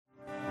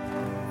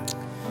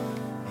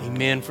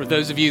Amen. For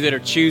those of you that are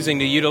choosing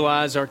to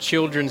utilize our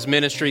children's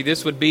ministry,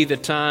 this would be the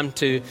time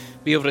to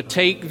be able to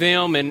take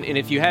them, and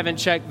if you haven't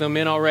checked them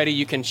in already,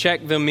 you can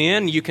check them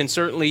in. You can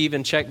certainly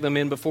even check them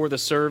in before the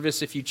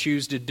service if you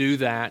choose to do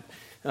that.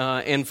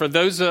 And for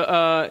those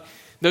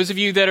of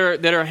you that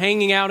are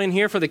hanging out in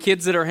here, for the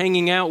kids that are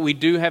hanging out, we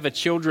do have a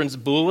children's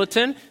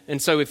bulletin. And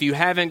so if you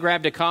haven't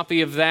grabbed a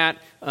copy of that,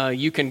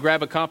 you can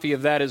grab a copy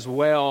of that as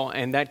well.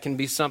 And that can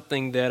be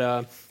something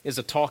that is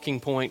a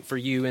talking point for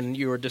you in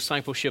your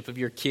discipleship of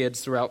your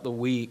kids throughout the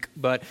week.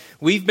 But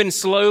we've been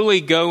slowly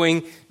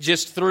going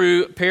just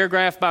through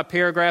paragraph by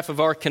paragraph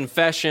of our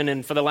confession.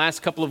 And for the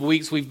last couple of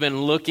weeks, we've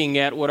been looking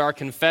at what our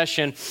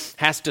confession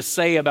has to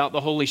say about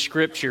the Holy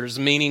Scriptures,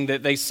 meaning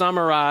that they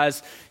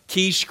summarize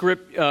key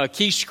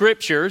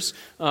scriptures,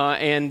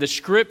 and the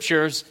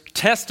scriptures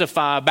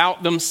testify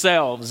about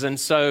themselves. And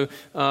so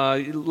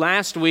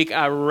last week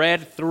I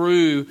read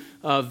through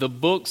the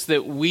books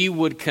that we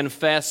would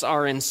confess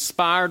are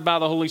inspired by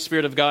the Holy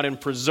Spirit of God and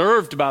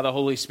preserved by the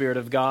Holy Spirit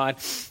of God.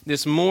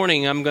 This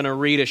morning I'm going to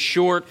read a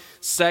short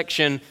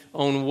section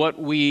on what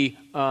we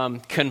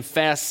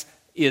confess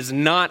is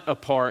not a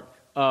part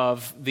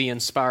of the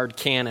inspired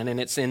canon, and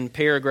it's in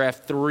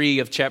paragraph 3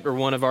 of chapter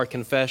 1 of our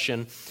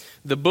confession.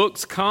 The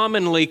books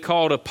commonly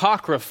called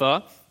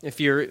Apocrypha, if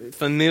you're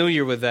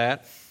familiar with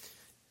that,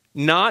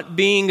 not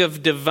being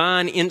of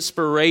divine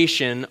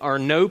inspiration, are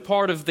no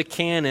part of the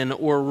canon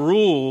or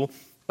rule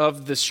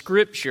of the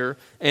Scripture,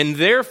 and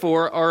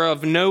therefore are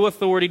of no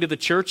authority to the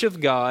Church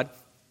of God,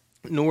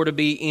 nor to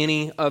be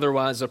any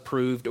otherwise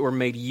approved or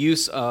made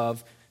use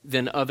of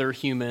than other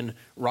human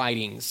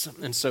writings.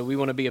 And so we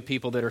want to be a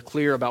people that are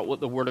clear about what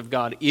the Word of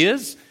God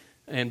is,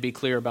 and be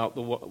clear about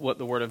what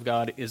the Word of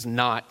God is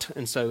not.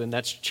 And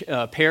that's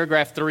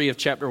paragraph 3 of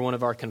chapter 1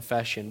 of our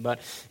confession. But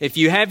if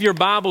you have your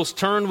Bibles,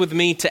 turn with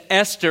me to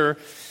Esther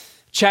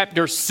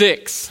chapter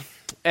 6.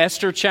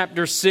 Esther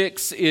chapter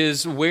 6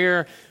 is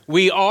where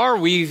we are.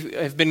 We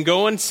have been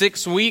going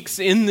 6 weeks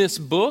in this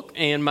book,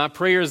 and my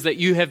prayer is that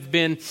you have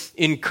been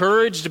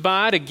encouraged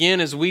by it. Again,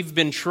 as we've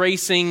been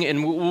tracing,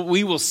 and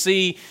we will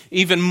see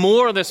even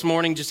more this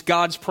morning, just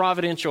God's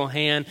providential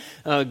hand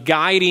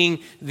guiding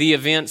the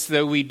events,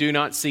 though we do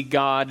not see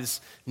God's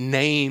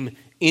name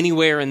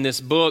anywhere in this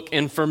book.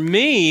 And for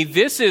me,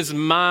 this is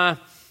my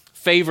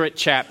favorite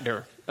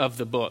chapter of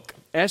the book.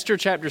 Esther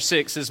chapter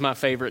 6 is my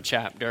favorite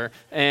chapter,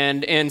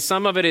 and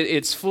some of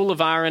it's full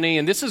of irony,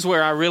 and this is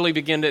where I really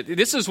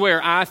this is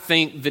where I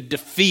think the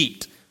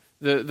defeat,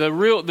 the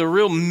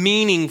real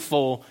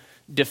meaningful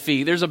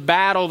defeat. There's a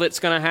battle that's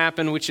going to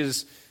happen, which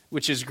is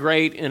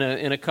great in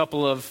a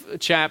couple of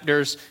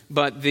chapters,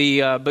 but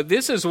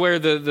this is where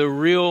the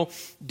real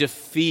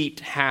defeat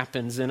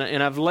happens,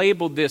 and I've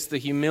labeled this the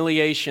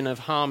humiliation of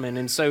Haman.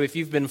 And so if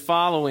you've been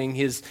following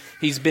he's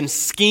been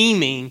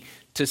scheming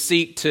to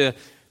seek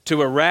to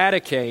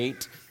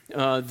eradicate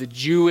the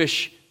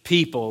Jewish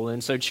people.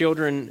 And so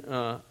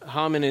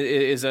Haman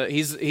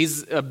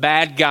he's a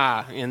bad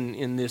guy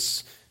in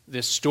this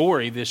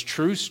story, this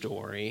true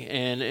story.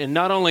 And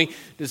not only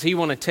does he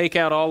want to take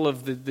out all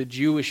of the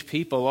Jewish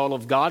people, all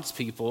of God's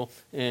people,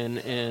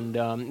 and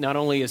not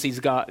only is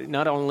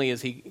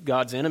he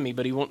God's enemy,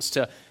 but he wants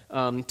to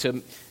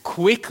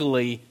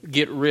quickly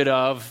get rid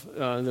of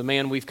the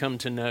man we've come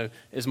to know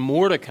as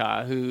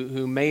Mordecai,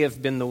 who may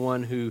have been the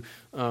one who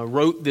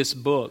wrote this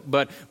book.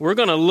 But we're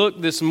going to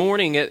look this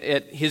morning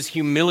at his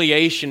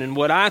humiliation and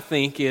what I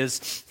think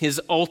is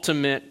his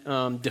ultimate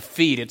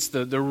defeat. It's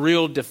the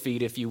real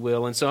defeat, if you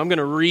will. And so I'm going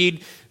to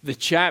read the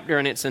chapter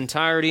in its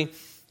entirety,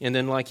 and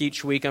then like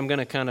each week, I'm going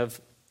to kind of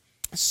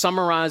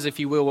summarize, if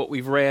you will, what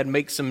we've read,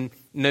 make some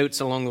notes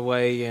along the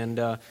way, and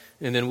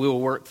then we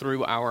will work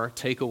through our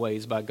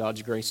takeaways by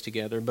God's grace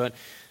together. But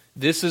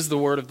this is the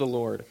word of the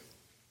Lord.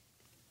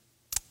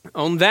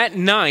 On that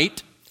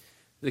night,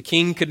 the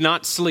king could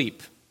not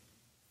sleep.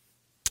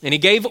 And he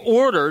gave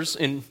orders,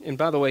 and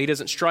by the way, he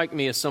doesn't strike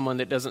me as someone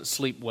that doesn't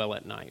sleep well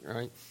at night,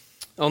 right?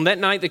 On that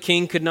night, the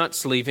king could not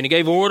sleep, and he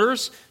gave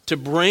orders to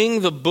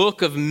bring the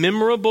book of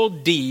memorable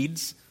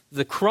deeds,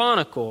 the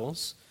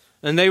Chronicles,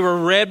 and they were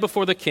read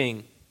before the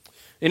king.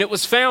 And it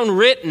was found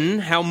written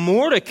how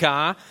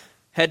Mordecai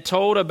had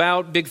told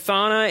about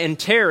Bigthana and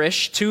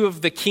Teresh, two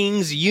of the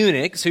king's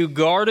eunuchs who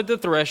guarded the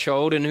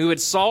threshold and who had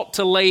sought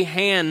to lay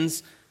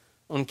hands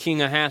on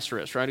King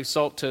Ahasuerus, right? Who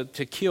sought to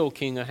kill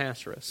King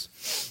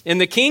Ahasuerus.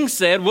 And the king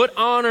said, "What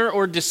honor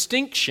or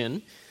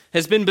distinction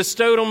has been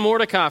bestowed on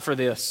Mordecai for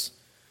this?"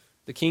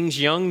 The king's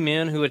young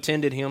men who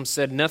attended him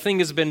said, "Nothing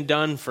has been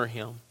done for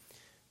him."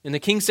 And the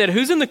king said,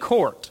 "Who's in the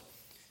court?"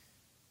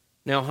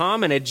 Now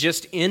Haman had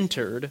just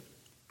entered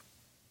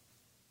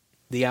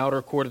the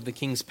outer court of the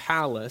king's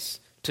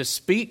palace to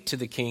speak to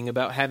the king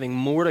about having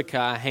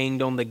Mordecai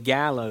hanged on the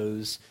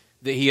gallows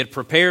that he had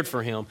prepared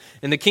for him.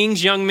 And the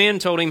king's young men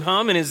told him,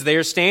 "Haman is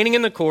there standing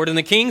in the court." And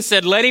the king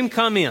said, "Let him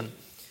come in."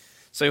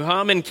 So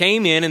Haman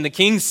came in, and the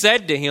king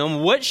said to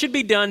him, "What should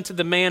be done to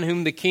the man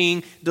whom the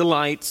king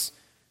delights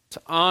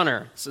to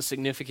honor?" It's a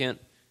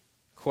significant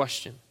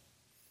question.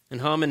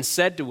 And Haman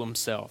said to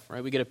himself,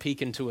 right? We get a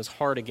peek into his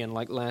heart again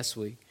like last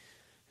week.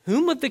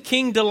 whom would the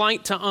king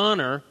delight to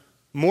honor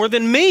more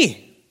than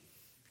me?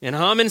 And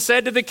Haman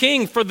said to the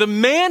king, for the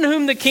man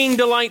whom the king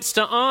delights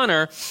to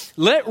honor,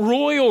 let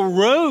royal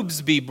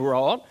robes be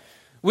brought,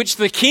 which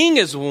the king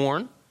has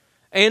worn,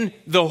 and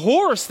the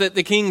horse that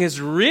the king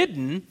has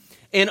ridden,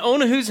 and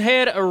on whose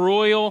head a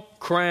royal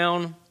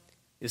crown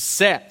is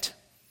set.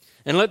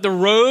 And let the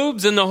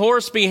robes and the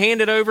horse be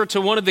handed over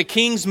to one of the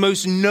king's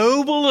most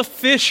noble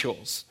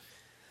officials.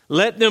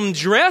 Let them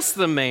dress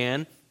the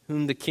man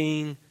whom the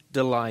king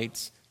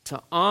delights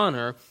to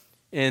honor,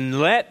 and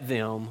let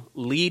them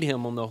lead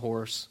him on the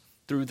horse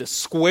through the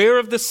square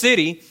of the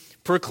city,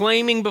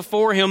 proclaiming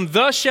before him,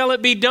 thus shall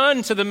it be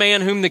done to the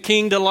man whom the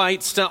king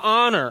delights to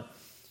honor.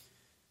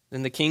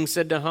 Then the king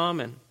said to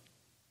Haman,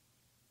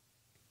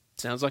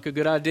 sounds like a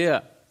good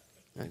idea.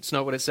 It's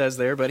not what it says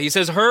there, but he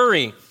says,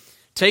 hurry,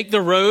 take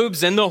the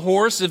robes and the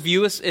horse as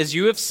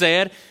you have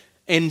said,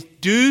 and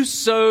do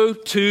so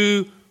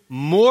to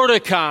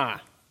Mordecai,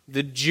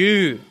 the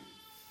Jew,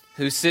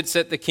 who sits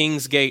at the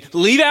king's gate.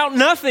 Leave out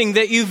nothing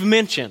that you've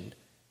mentioned.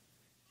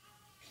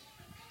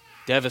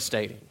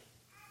 Devastating.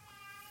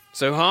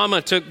 So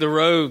Haman took the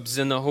robes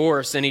and the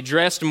horse, and he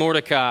dressed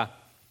Mordecai,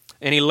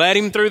 and he led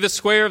him through the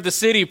square of the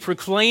city,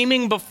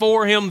 proclaiming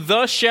before him,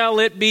 thus shall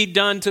it be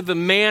done to the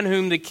man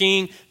whom the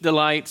king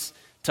delights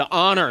to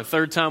honor.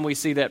 Third time we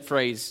see that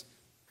phrase.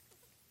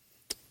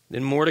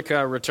 Then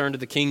Mordecai returned to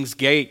the king's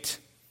gate,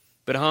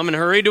 but Haman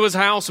hurried to his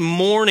house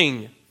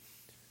mourning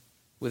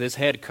with his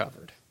head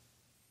covered.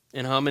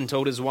 And Haman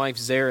told his wife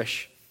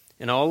Zeresh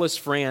and all his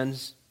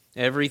friends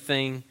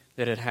everything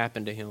that had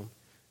happened to him.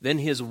 Then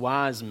his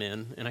wise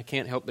men, and I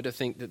can't help but to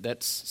think that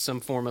that's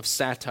some form of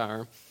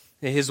satire,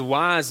 his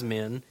wise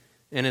men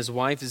and his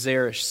wife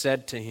Zeresh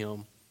said to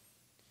him,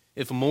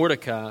 if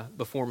Mordecai,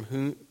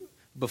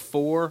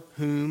 before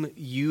whom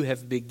you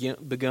have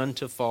begun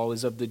to fall,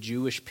 is of the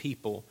Jewish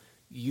people,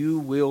 you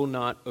will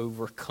not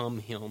overcome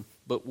him,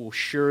 but will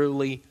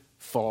surely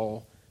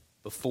fall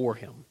before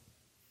him.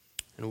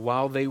 And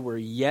while they were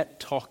yet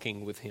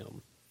talking with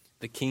him,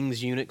 the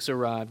king's eunuchs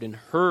arrived and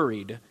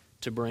hurried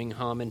to bring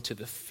Haman to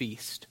the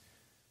feast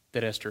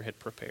that Esther had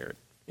prepared.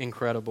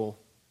 Incredible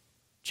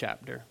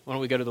chapter. Why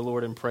don't we go to the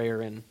Lord in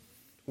prayer and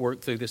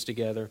work through this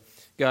together.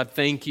 God,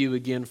 thank you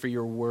again for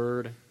your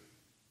word.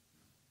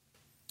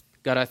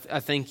 God, I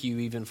thank you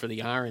even for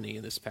the irony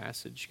of this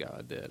passage,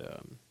 God, that,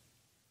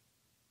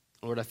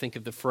 Lord, I think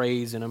of the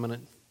phrase, and I'm going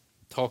to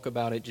talk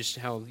about it, just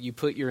how you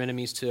put your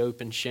enemies to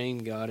open shame,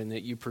 God, and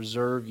that you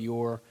preserve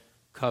your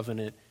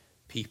covenant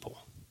people.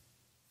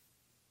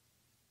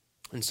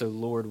 And so,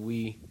 Lord,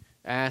 we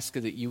ask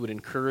that you would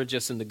encourage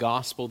us in the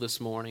gospel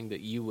this morning,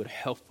 that you would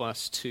help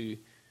us to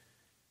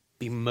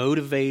be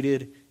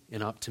motivated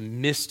and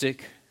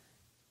optimistic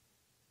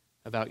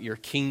about your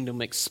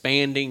kingdom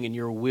expanding and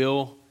your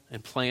will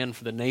and plan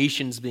for the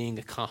nations being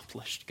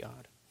accomplished,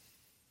 God.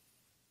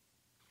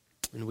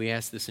 And we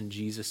ask this in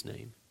Jesus'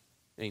 name.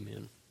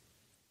 Amen.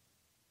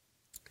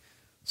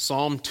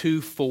 Psalm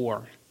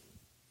 2:4.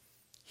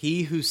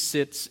 He who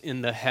sits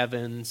in the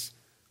heavens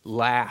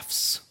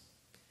laughs.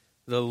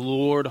 The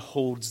Lord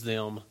holds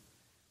them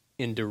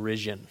in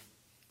derision.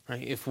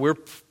 Right? If we're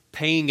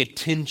paying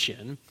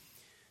attention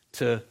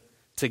to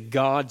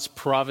God's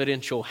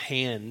providential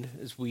hand,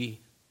 as we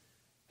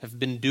have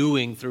been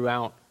doing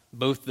throughout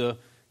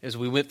as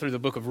we went through the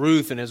book of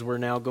Ruth and as we're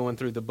now going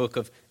through the book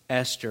of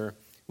Esther,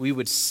 we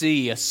would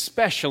see,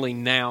 especially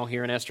now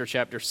here in Esther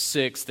chapter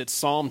 6, that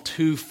Psalm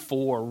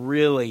 2:4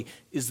 really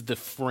is the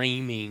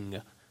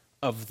framing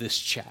of this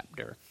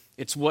chapter.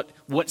 It's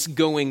what's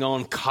going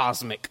on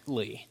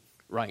cosmically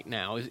right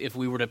now. If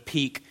we were to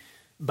peek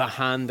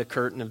behind the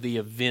curtain of the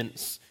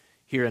events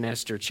here in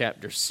Esther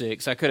chapter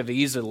 6, I could have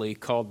easily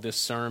called this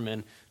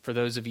sermon, for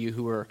those of you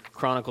who are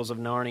Chronicles of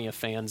Narnia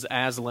fans,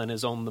 Aslan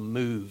is on the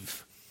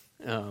move.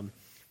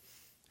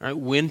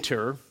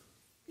 Winter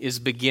is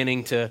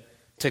beginning to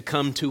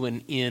come to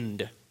an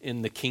end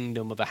in the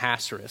kingdom of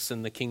Ahasuerus,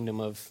 in the kingdom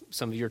of,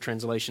 some of your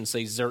translations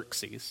say,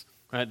 Xerxes.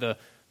 Right?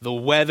 The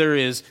weather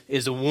is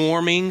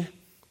warming.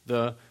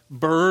 The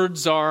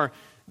birds are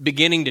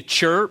beginning to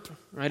chirp.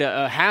 Right?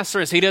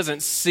 Ahasuerus, he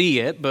doesn't see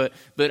it, but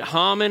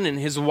Haman and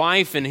his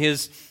wife and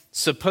his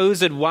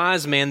supposed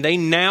wise man, they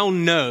now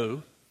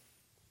know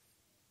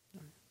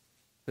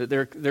that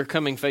they're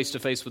coming face to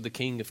face with the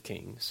King of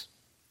Kings.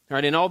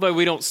 Right? And although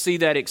we don't see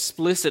that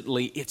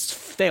explicitly, it's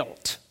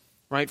felt.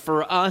 Right?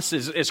 For us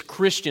as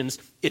Christians,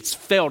 it's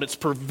felt, it's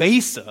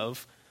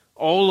pervasive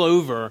all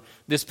over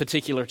this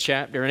particular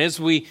chapter. And as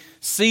we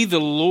see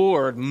the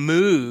Lord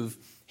move,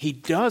 he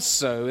does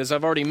so, as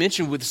I've already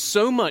mentioned, with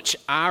so much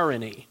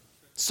irony.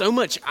 So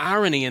much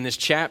irony in this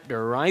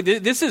chapter, right?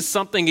 This is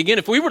something, again,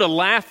 if we were to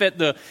laugh at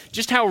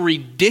just how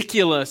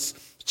ridiculous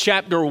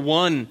chapter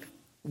 1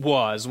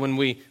 was when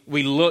we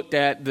looked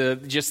at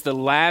just the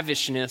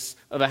lavishness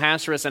of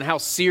Ahasuerus and how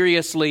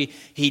seriously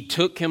he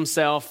took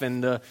himself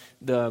and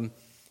the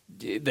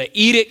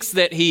edicts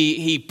that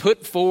he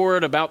put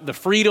forward about the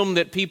freedom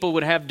that people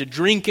would have to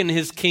drink in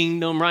his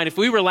kingdom, right? If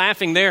we were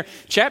laughing there,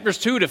 chapters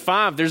 2 to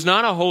 5, there's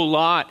not a whole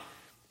lot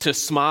to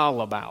smile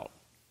about.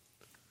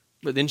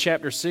 But then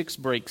chapter 6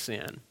 breaks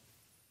in,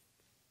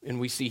 and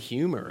we see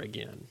humor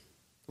again.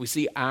 We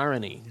see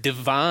irony,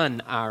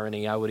 divine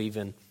irony, I would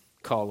even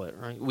call it.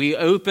 Right? We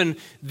open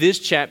this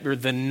chapter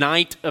the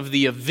night of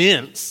the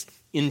events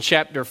in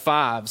chapter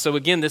 5. So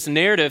again, this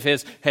narrative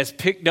has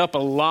picked up a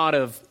lot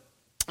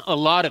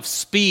of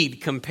speed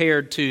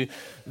compared to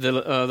the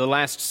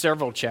last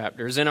several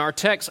chapters. And our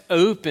text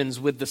opens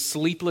with the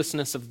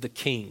sleeplessness of the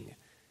king.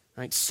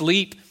 Right?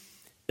 Sleep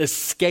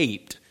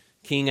escaped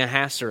King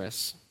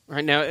Ahasuerus.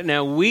 Right?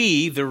 Now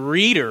we, the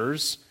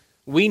readers,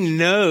 we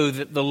know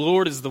that the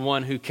Lord is the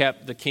one who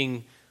kept the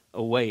king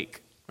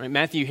awake. Right?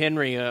 Matthew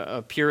Henry,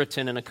 a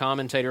Puritan and a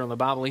commentator on the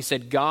Bible, he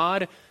said,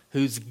 God,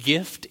 whose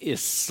gift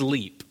is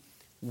sleep,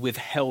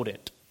 withheld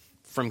it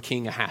from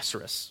King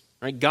Ahasuerus.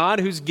 Right? God,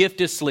 whose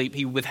gift is sleep,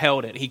 he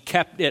withheld it. He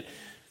kept it.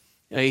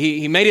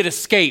 He made it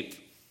escape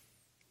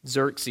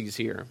Xerxes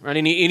here. Right?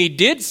 And he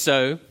did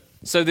so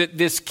that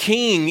this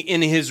king,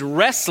 in his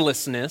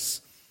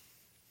restlessness,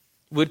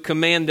 would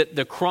command that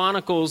the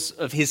chronicles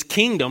of his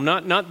kingdom,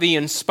 not the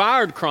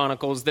inspired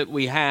chronicles that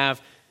we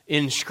have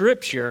in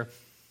Scripture,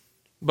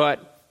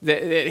 but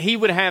that he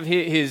would have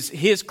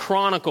his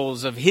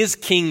chronicles of his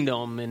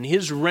kingdom and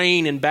his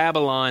reign in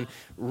Babylon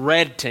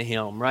read to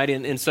him, right?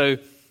 And so,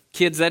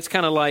 kids, that's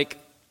kind of like,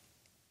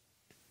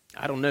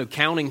 I don't know,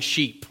 counting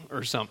sheep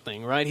or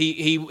something, right?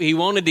 He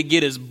wanted to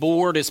get as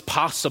bored as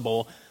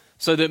possible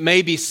so that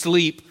maybe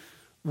sleep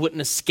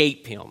wouldn't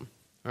escape him,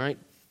 right?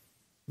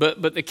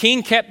 But the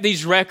king kept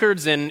these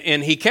records, and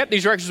he kept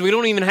these records. We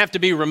don't even have to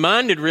be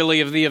reminded,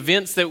 really, of the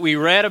events that we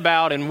read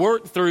about and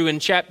worked through in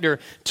chapter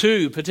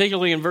 2,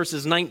 particularly in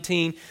verses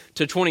 19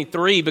 to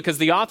 23, because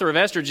the author of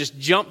Esther just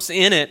jumps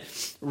in it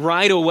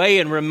right away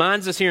and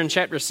reminds us here in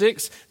chapter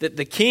 6 that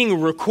the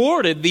king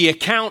recorded the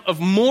account of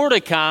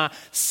Mordecai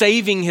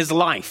saving his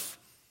life.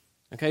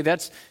 Okay,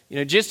 that's,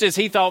 just as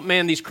he thought,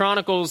 man, these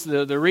chronicles,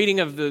 the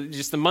reading of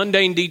just the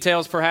mundane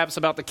details perhaps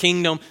about the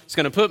kingdom is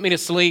going to put me to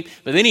sleep,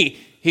 but then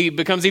he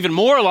becomes even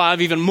more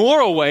alive, even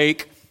more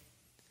awake,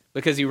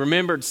 because he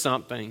remembered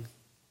something.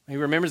 He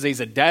remembers that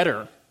he's a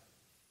debtor.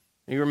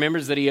 He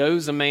remembers that he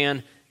owes a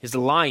man his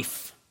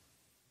life.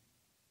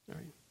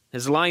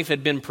 His life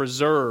had been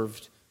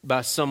preserved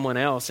by someone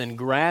else, and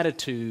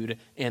gratitude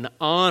and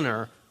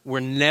honor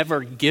were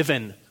never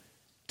given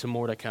to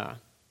Mordecai.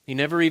 He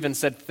never even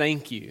said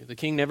thank you. The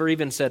king never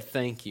even said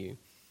thank you.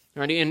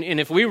 Right? And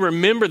if we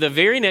remember the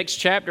very next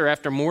chapter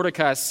after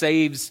Mordecai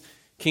saves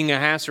King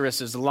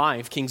Ahasuerus'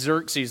 life, King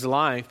Xerxes'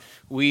 life,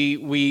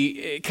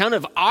 we kind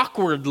of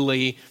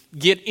awkwardly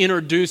get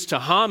introduced to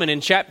Haman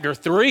in chapter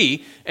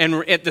 3, and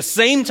at the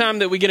same time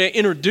that we get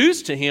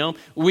introduced to him,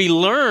 we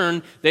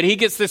learn that he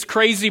gets this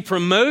crazy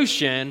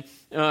promotion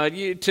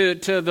to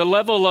the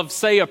level of,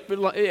 say,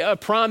 a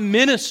prime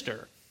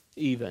minister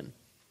even.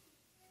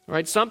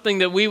 Right? Something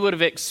that we would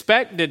have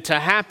expected to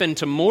happen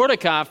to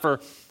Mordecai for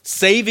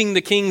saving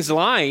the king's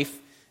life,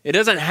 it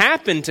doesn't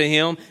happen to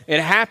him, it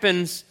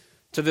happens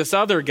to this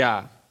other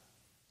guy.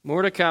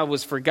 Mordecai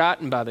was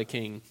forgotten by the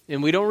king.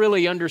 And we don't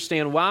really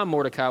understand why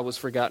Mordecai was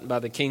forgotten by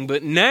the king.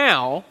 But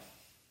now,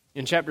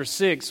 in chapter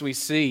 6, we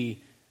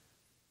see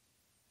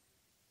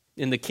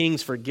in the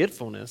king's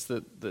forgetfulness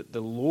that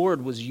the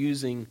Lord was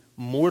using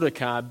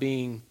Mordecai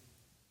being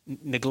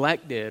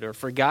neglected or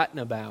forgotten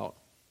about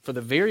for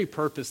the very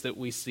purpose that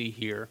we see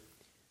here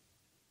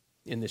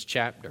in this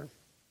chapter.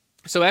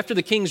 So after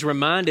the king's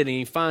reminded and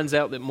he finds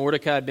out that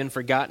Mordecai had been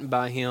forgotten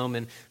by him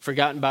and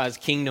forgotten by his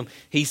kingdom,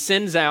 he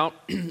sends out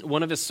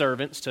one of his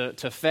servants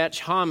to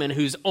fetch Haman,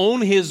 who's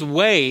on his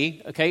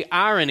way, okay,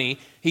 irony,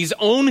 he's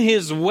on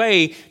his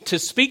way to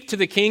speak to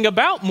the king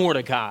about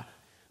Mordecai,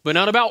 but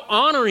not about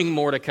honoring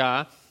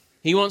Mordecai.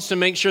 He wants to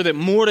make sure that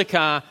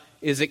Mordecai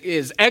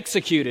is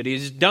executed,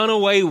 he's done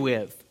away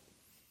with.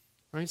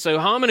 Right? So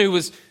Haman, who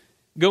was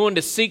going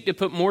to seek to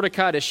put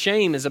Mordecai to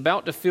shame, is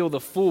about to feel the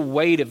full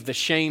weight of the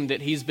shame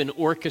that he's been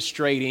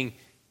orchestrating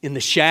in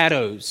the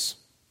shadows.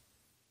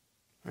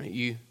 Right?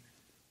 You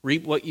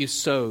reap what you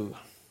sow.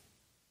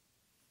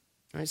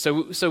 Right?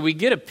 So we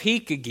get a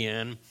peek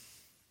again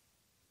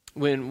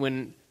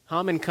when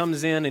Haman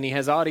comes in and he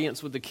has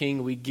audience with the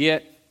king. We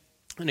get,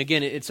 and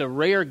again, it's a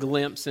rare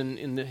glimpse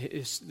in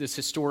this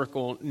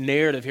historical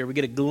narrative here. We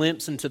get a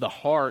glimpse into the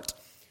heart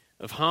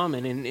of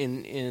Haman,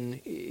 and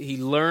he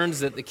learns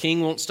that the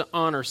king wants to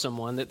honor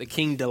someone, that the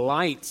king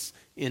delights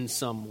in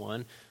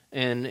someone,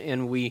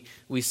 and we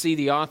see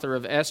the author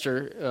of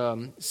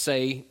Esther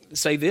say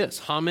this: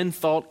 Haman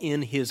thought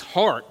in his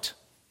heart,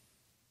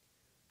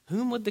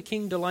 "Whom would the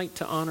king delight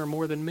to honor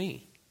more than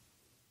me?"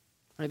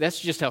 Right, that's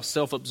just how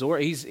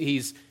self-absorbed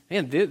he's.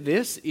 Man,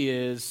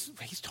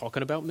 he's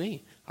talking about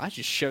me.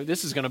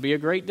 This is going to be a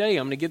great day.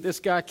 I'm going to get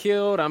this guy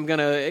killed. I'm going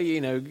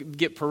to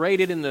get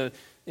paraded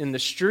in the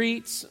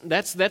streets.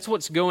 That's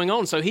what's going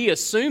on. So he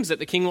assumes that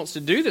the king wants to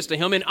do this to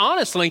him. And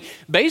honestly,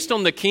 based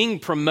on the king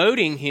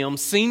promoting him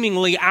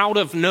seemingly out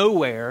of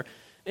nowhere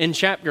in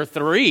chapter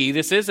 3,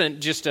 this isn't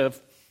just a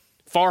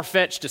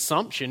far-fetched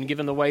assumption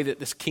given the way that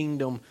this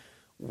kingdom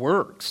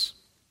works.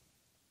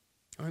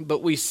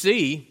 But we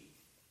see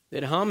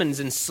that Haman's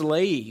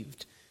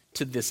enslaved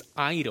to this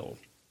idol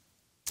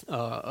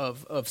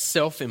of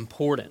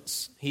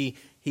self-importance. He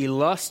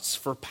lusts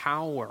for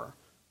power,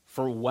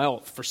 for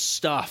wealth, for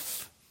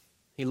stuff.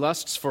 He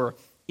lusts for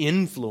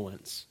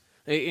influence.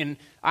 And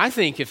I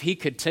think if he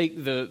could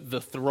take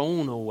the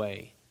throne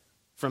away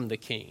from the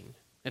king,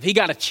 if he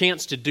got a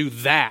chance to do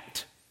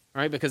that,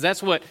 right? Because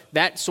that's what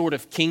that sort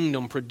of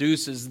kingdom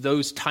produces,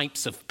 those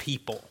types of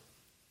people.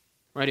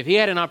 Right? If he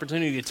had an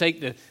opportunity to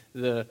take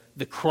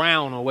the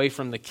crown away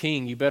from the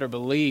king, you better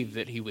believe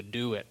that he would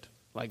do it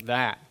like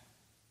that.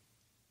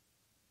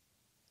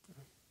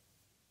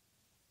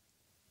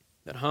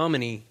 But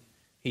Haman,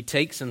 he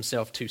takes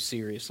himself too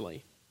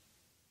seriously.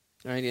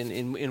 Right?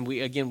 And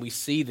we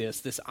see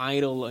this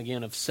idol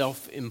again of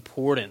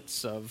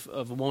self-importance,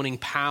 of wanting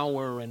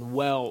power and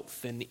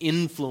wealth and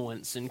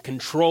influence and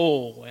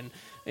control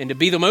and to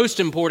be the most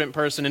important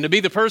person and to be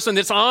the person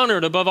that's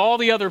honored above all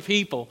the other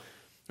people.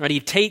 Right? He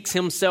takes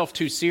himself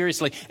too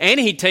seriously, and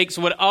he takes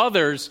what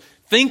others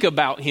think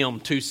about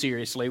him too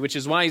seriously, which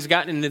is why he's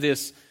gotten into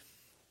this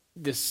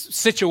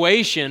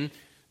situation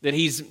that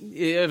he's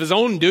of his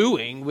own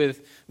doing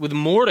with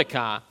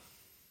Mordecai.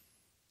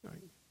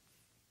 Right?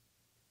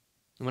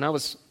 When I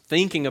was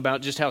thinking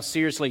about just how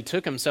seriously he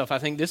took himself, I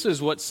think this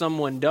is what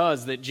someone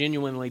does that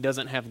genuinely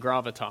doesn't have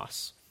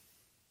gravitas.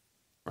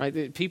 Right?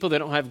 The people that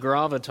don't have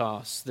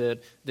gravitas,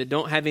 that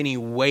don't have any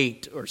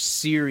weight or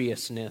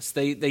seriousness,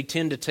 they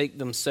tend to take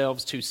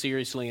themselves too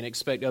seriously and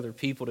expect other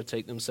people to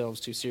take themselves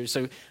too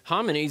seriously. So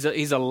Haman,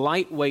 he's a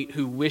lightweight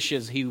who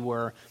wishes he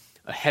were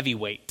a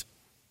heavyweight.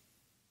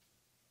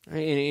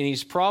 Right? And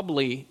he's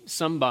probably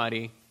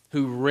somebody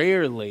who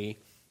rarely,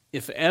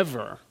 if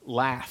ever,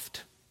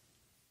 laughed.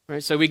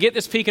 Right? So we get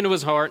this peek into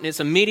his heart, and it's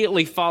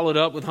immediately followed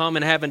up with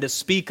Haman having to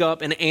speak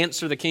up and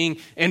answer the king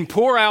and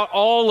pour out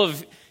all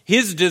of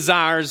his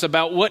desires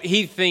about what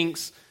he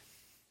thinks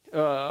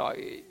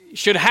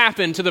should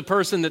happen to the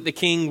person that the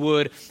king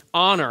would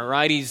honor.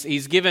 Right?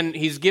 He's given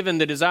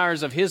the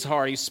desires of his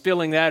heart. He's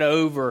spilling that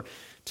over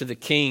to the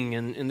king.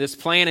 And this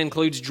plan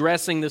includes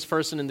dressing this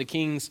person in the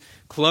king's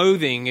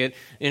clothing. It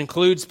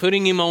includes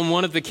putting him on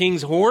one of the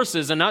king's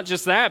horses. And not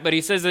just that, but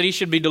he says that he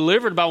should be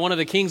delivered by one of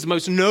the king's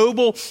most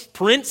noble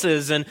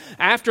princes. And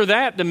after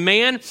that, the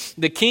man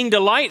the king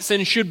delights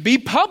in should be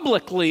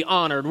publicly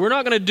honored. We're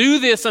not going to do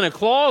this in a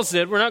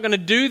closet. We're not going to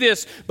do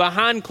this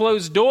behind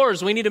closed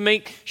doors. We need to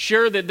make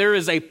sure that there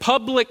is a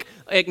public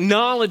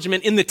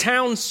acknowledgement in the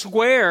town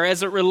square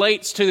as it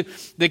relates to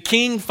the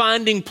king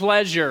finding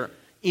pleasure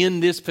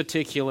in this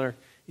particular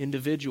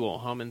individual.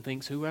 Haman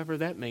thinks whoever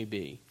that may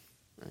be.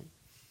 Right?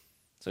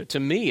 So to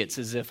me, it's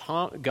as if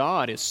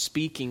God is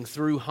speaking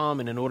through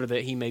Haman in order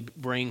that he may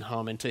bring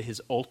Haman to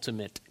his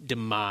ultimate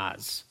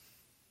demise.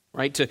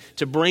 Right?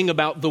 To bring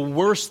about the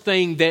worst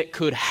thing that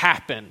could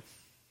happen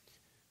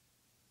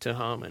to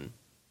Haman.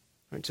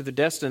 Right? To the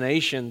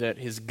destination that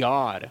his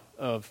God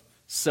of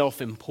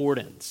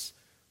self-importance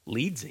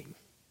leads him.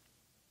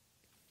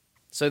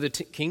 So the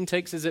king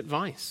takes his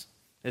advice,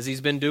 as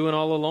he's been doing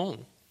all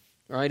along.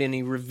 Right? And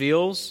he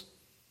reveals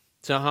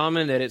to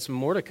Haman that it's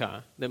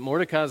Mordecai, that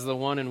Mordecai is the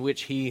one in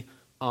which he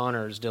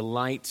honors,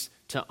 delights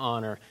to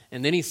honor.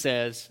 And then he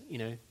says,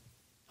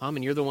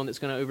 Haman, you're the one that's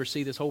going to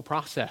oversee this whole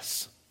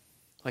process.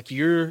 Like,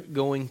 you're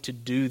going to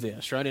do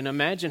this, right? And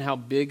imagine how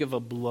big of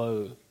a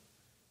blow,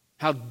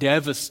 how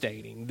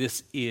devastating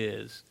this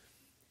is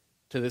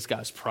to this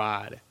guy's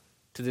pride,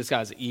 to this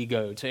guy's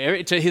ego,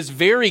 to his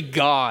very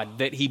God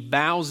that he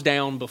bows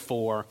down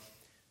before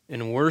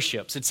and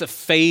worships. It's a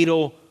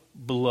fatal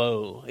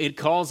blow. It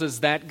causes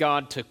that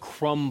God to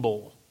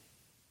crumble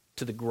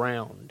to the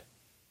ground.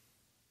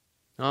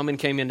 Haman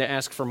came in to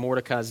ask for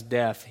Mordecai's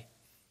death.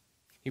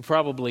 He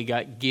probably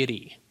got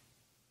giddy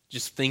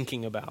just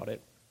thinking about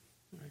it.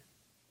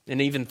 And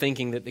even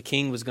thinking that the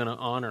king was going to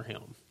honor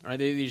him. Right?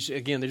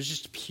 Again, there's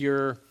just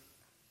pure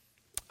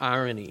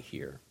irony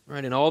here.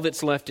 Right? And all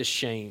that's left is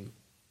shame.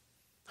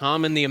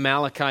 Haman the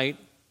Amalekite,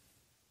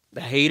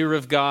 the hater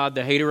of God,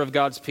 the hater of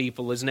God's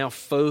people, is now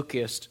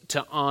focused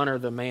to honor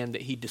the man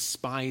that he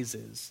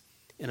despises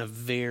in a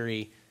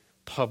very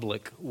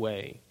public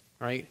way.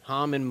 Right?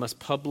 Haman must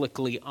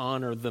publicly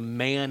honor the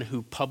man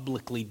who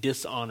publicly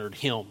dishonored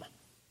him,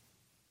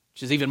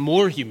 which is even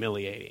more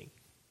humiliating.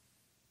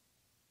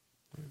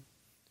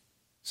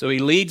 So he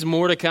leads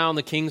Mordecai on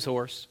the king's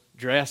horse,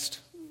 dressed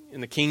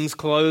in the king's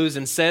clothes,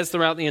 and says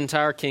throughout the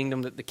entire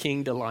kingdom that the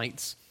king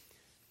delights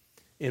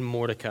in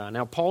Mordecai.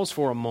 Now pause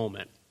for a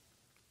moment.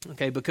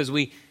 Okay, because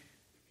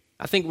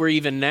I think we're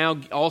even now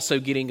also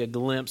getting a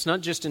glimpse,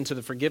 not just into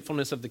the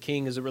forgetfulness of the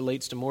king as it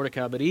relates to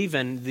Mordecai, but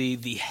even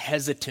the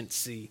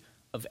hesitancy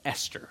of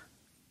Esther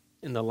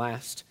in the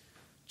last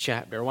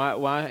chapter.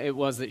 Why it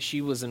was that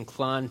she was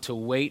inclined to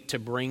wait to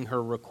bring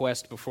her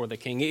request before the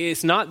king.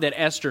 It's not that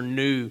Esther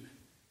knew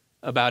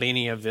about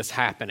any of this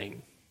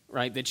happening,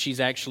 right? That she's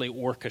actually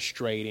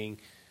orchestrating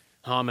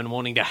Haman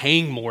wanting to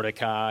hang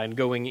Mordecai and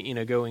going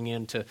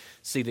in to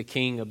see the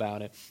king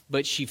about it.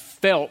 But she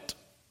felt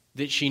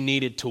that she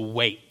needed to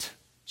wait.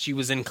 She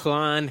was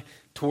inclined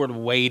toward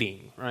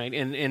waiting, right?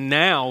 And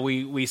now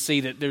we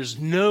see that there's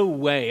no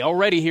way,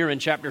 already here in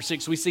chapter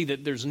 6, we see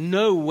that there's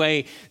no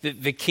way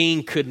that the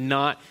king could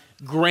not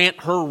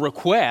grant her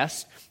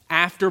request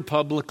after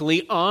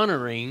publicly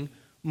honoring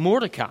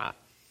Mordecai.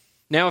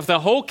 Now, if the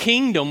whole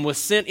kingdom was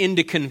sent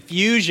into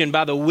confusion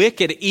by the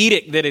wicked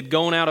edict that had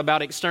gone out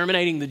about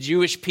exterminating the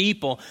Jewish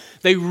people,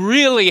 they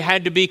really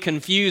had to be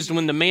confused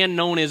when the man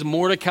known as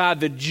Mordecai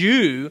the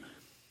Jew,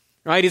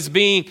 right, is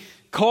being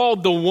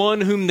called the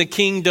one whom the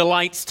king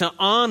delights to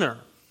honor.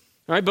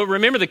 Right? But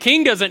remember, the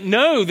king doesn't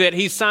know that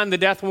he signed the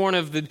death warrant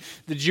of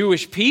the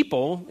Jewish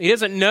people. He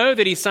doesn't know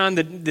that he signed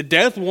the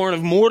death warrant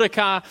of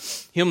Mordecai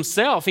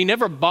himself. He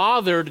never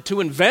bothered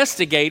to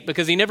investigate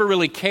because he never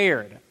really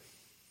cared.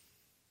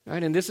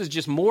 Right? And this is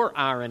just more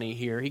irony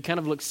here. He kind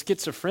of looks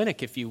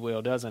schizophrenic, if you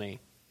will, doesn't he?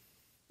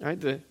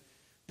 Right?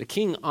 The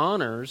king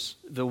honors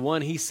the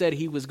one he said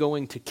he was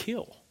going to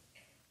kill.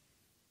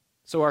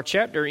 So our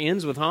chapter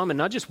ends with Haman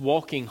not just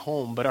walking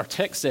home, but our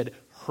text said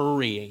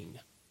hurrying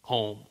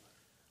home.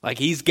 Like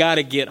he's got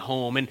to get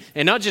home. And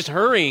not just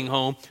hurrying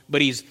home,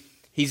 but he's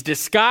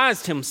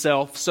disguised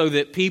himself so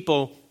that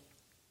people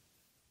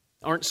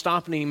aren't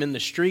stopping him in the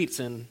streets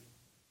and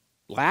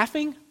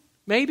laughing,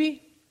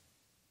 maybe,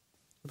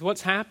 with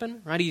what's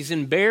happened. Right? He's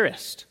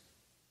embarrassed.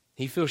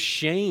 He feels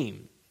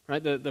shame.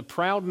 Right? The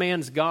proud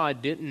man's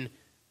God didn't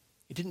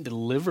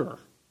deliver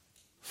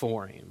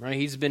for him. Right?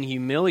 He's been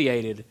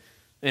humiliated.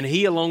 And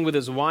he, along with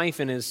his wife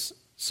and his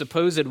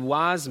supposed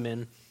wise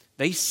men,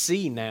 they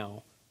see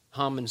now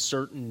Haman's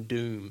certain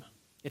doom.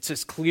 It's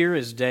as clear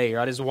as day,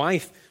 right? His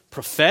wife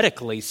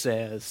prophetically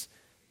says,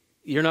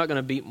 you're not going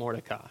to beat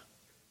Mordecai.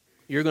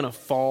 You're going to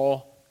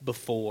fall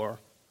before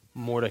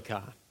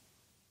Mordecai.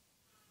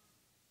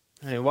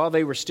 And while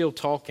they were still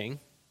talking,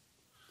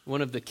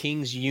 one of the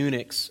king's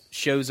eunuchs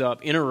shows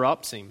up,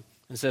 interrupts him,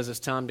 and says it's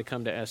time to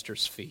come to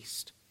Esther's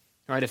feast.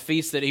 All right, a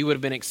feast that he would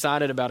have been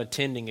excited about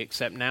attending,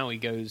 except now he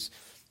goes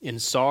in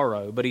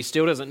sorrow. But he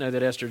still doesn't know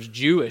that Esther's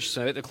Jewish.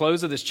 So at the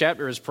close of this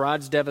chapter, his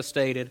pride's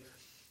devastated.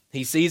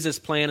 He sees his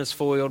plan is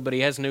foiled, but he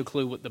has no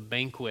clue what the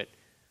banquet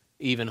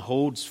even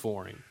holds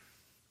for him.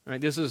 All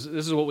right, this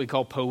is what we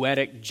call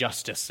poetic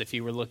justice, if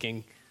you were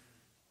looking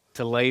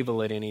to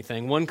label it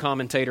anything. One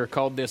commentator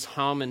called this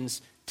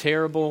Haman's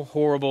terrible,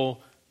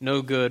 horrible,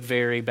 no good,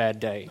 very bad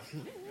day.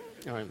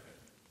 All right.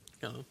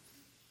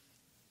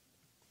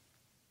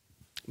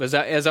 But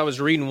as I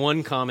was reading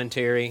one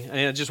commentary,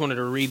 and I just wanted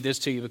to read this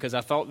to you because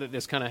I thought that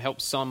this kind of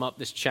helps sum up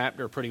this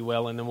chapter pretty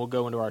well, and then we'll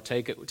go into our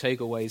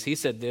takeaways. He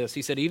said this.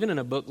 He said, even in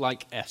a book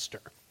like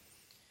Esther,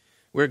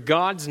 where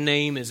God's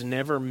name is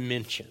never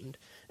mentioned,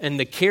 and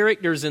the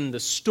characters in the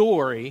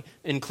story,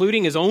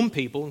 including his own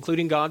people,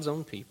 including God's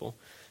own people,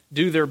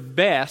 do their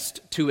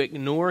best to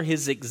ignore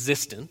his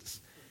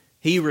existence,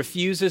 he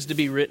refuses to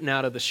be written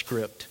out of the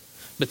script.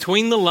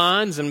 Between the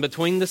lines and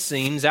between the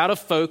scenes, out of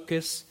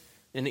focus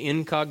and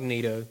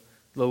incognito,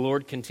 the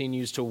Lord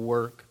continues to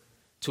work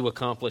to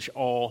accomplish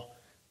all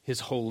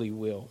his holy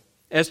will.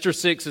 Esther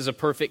 6 is a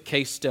perfect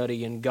case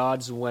study in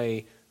God's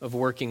way of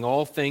working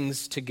all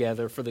things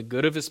together for the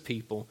good of his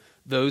people,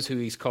 those who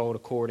he's called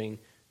according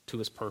to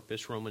his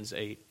purpose, Romans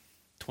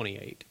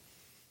 8:28.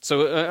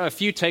 So a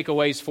few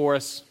takeaways for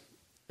us,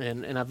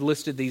 and I've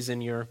listed these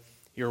in your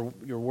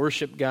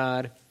worship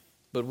guide,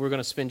 but we're going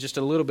to spend just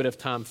a little bit of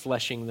time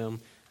fleshing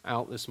them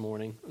out this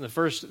morning. The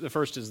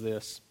first is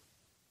this.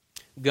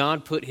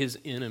 God put his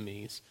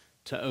enemies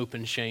to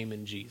open shame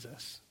in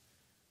Jesus.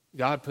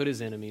 God put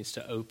his enemies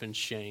to open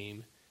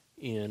shame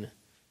in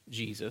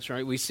Jesus,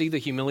 right? We see the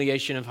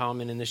humiliation of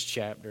Haman in this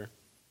chapter.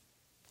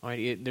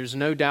 Right? There's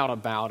no doubt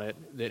about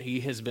it that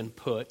he has been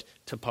put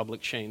to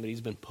public shame, that he's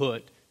been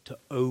put to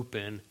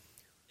open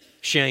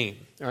shame.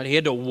 Right? He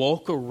had to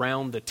walk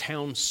around the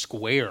town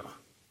square,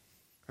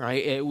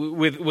 right,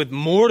 with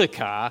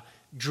Mordecai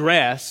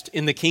dressed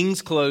in the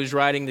king's clothes,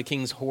 riding the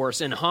king's horse,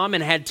 and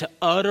Haman had to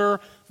utter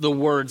the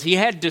words. He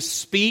had to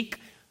speak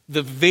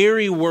the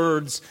very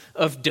words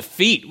of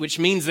defeat, which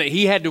means that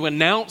he had to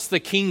announce the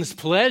king's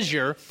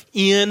pleasure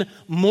in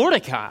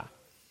Mordecai.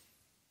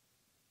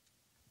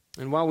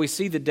 And while we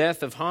see the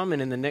death of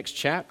Haman in the next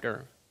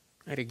chapter,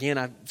 right, again,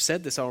 I've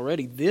said this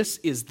already, this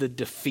is the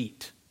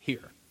defeat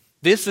here.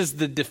 This is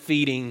the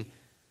defeating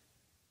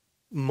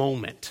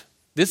moment.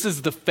 This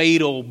is the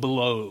fatal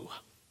blow,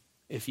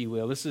 if you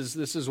will. This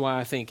is why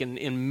I think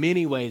in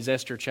many ways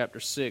Esther chapter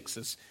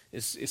 6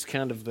 is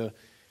kind of the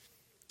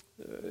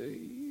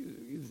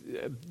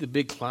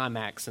big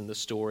climax in the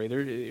story.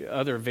 There are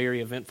other very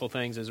eventful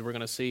things, as we're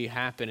going to see,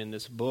 happen in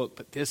this book,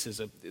 but this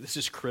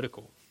is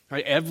critical.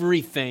 Right?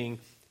 Everything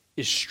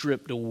is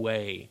stripped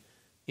away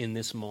in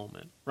this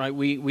moment. Right?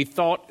 We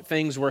thought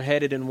things were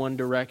headed in one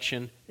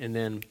direction, and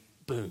then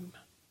boom,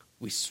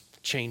 we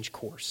change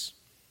course.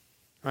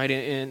 Right?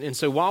 And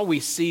so while we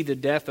see the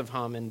death of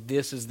Haman,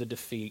 this is the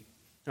defeat.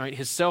 Right?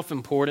 His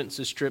self-importance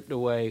is stripped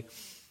away.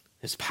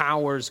 His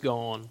power is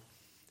gone.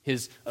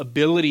 His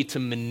ability to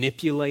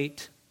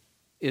manipulate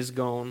is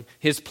gone.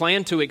 His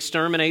plan to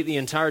exterminate the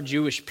entire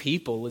Jewish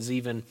people is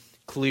even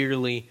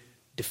clearly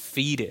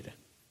defeated.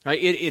 Right?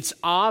 It's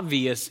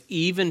obvious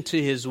even to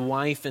his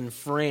wife and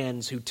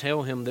friends who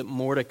tell him that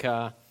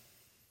Mordecai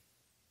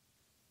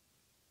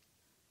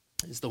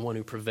is the one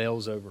who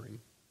prevails over him.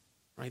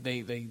 Right?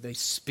 They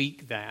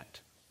speak that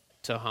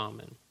to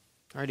Haman.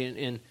 Right?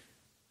 And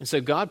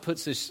so God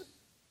puts his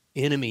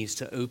enemies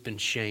to open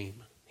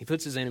shame. He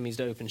puts his enemies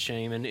to open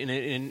shame.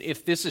 And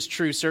if this is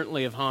true,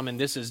 certainly of Haman,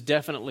 this is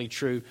definitely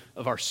true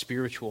of our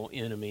spiritual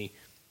enemy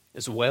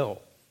as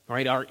well.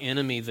 Right? Our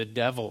enemy, the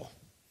devil.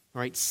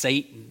 Right?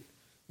 Satan,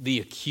 the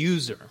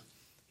accuser.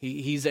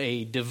 He's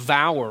a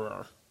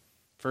devourer.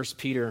 1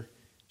 Peter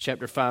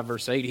chapter 5,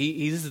 verse 8.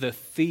 He's the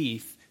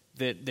thief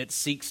that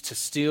seeks to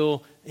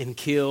steal and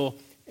kill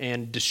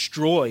and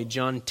destroy,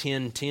 John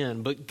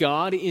 10:10. But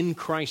God in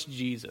Christ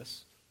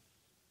Jesus,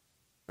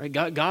 right?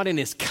 God in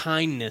his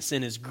kindness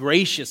and his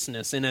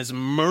graciousness and his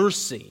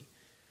mercy,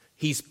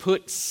 he's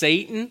put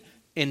Satan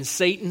and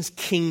Satan's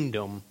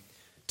kingdom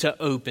to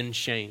open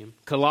shame.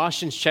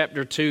 Colossians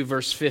chapter 2,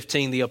 verse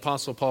 15, the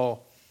Apostle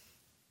Paul,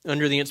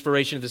 under the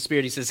inspiration of the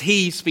Spirit, he says,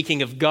 he,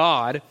 speaking of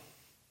God,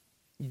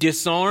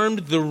 disarmed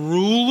the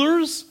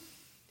rulers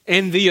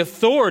and the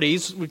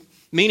authorities,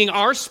 meaning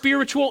our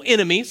spiritual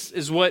enemies,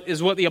 is what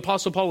the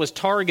Apostle Paul is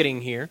targeting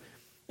here.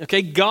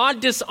 Okay, God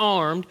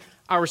disarmed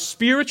our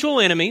spiritual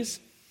enemies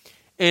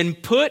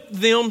and put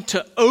them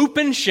to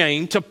open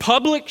shame, to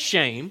public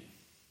shame,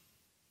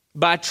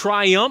 by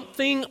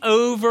triumphing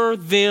over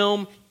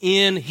them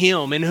in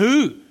him. In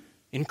who?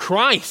 In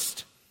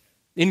Christ.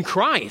 In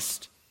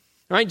Christ.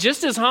 Right?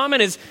 Just as Haman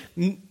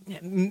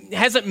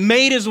hasn't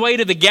made his way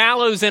to the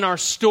gallows in our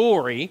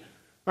story,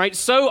 right?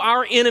 So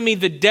our enemy,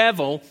 the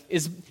devil,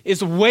 is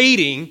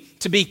waiting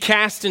to be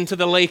cast into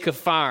the lake of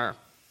fire.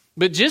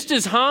 But just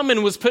as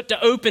Haman was put to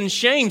open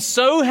shame,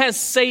 so has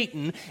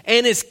Satan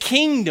and his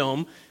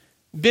kingdom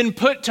been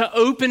put to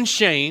open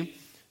shame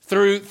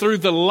through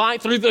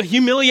the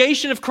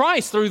humiliation of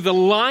Christ, through the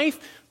life,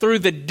 through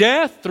the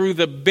death, through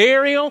the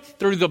burial,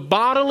 through the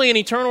bodily and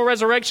eternal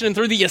resurrection, and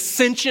through the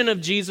ascension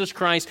of Jesus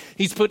Christ.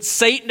 He's put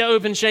Satan to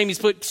open shame. He's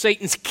put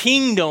Satan's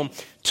kingdom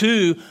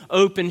to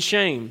open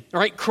shame. All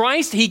right,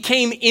 Christ, he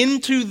came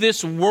into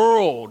this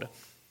world,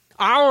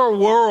 our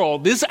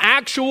world, this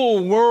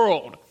actual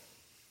world.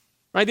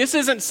 Right? This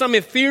isn't some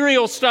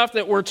ethereal stuff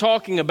that we're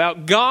talking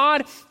about.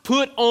 God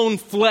put on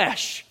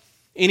flesh,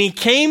 and he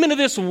came into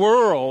this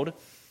world,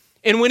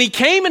 and when he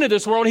came into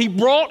this world, he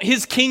brought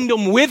his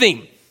kingdom with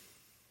him.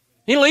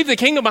 He didn't leave the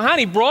kingdom behind.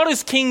 He brought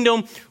his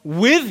kingdom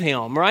with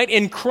him, right?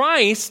 And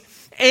Christ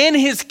and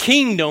his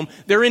kingdom,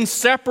 they're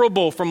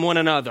inseparable from one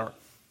another,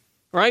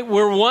 right?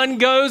 Where one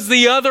goes,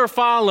 the other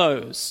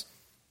follows,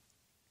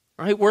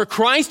 right? Where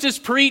Christ is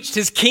preached,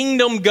 his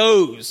kingdom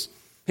goes.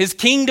 His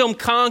kingdom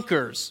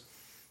conquers.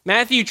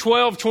 Matthew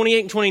 12, 28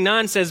 and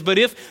 29 says, but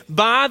if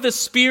by the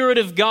Spirit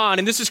of God,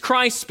 and this is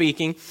Christ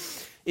speaking,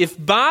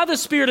 if by the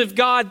Spirit of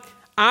God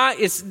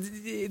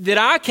that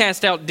I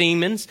cast out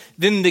demons,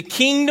 then the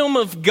kingdom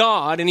of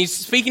God, and he's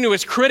speaking to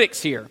his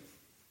critics here,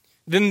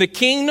 then the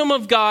kingdom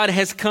of God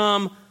has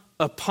come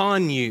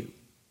upon you.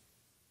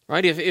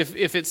 Right?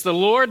 If it's the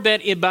Lord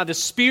that by the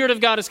Spirit of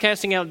God is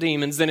casting out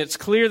demons, then it's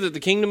clear that the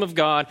kingdom of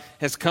God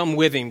has come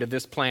with him to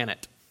this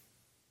planet.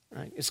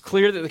 Right? It's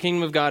clear that the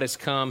kingdom of God has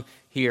come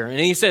here. And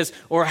he says,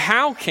 or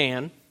how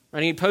can,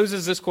 and he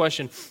poses this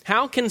question,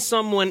 how can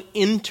someone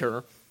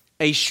enter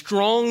a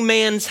strong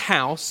man's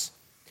house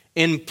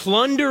and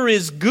plunder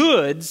his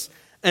goods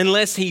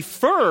unless he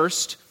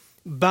first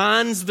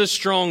binds the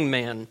strong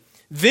man?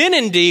 Then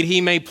indeed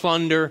he may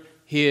plunder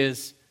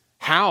his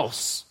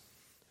house.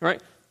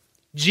 Right?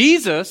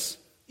 Jesus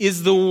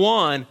is the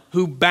one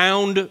who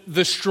bound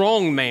the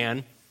strong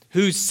man,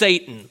 who's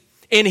Satan.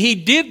 And he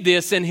did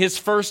this in his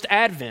first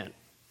advent.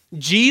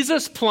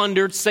 Jesus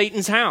plundered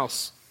Satan's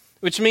house,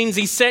 which means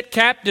he set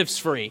captives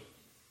free.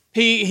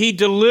 He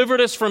delivered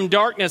us from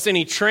darkness and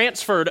he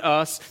transferred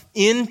us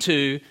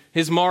into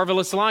his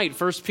marvelous light.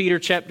 1 Peter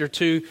chapter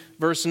 2,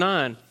 verse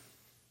 9.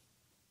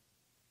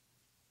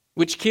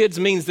 Which, kids,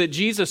 means that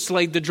Jesus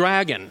slayed the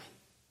dragon.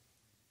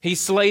 He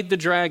slayed the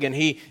dragon.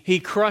 He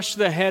crushed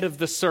the head of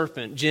the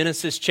serpent.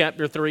 Genesis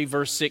chapter 3,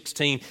 verse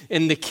 16.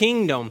 And the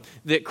kingdom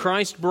that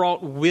Christ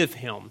brought with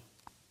him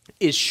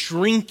is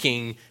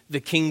shrinking the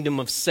kingdom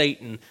of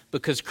Satan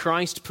because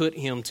Christ put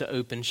him to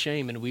open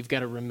shame. And we've got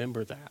to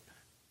remember that.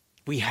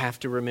 We have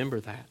to remember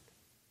that.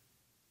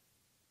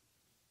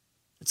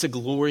 It's a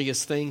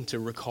glorious thing to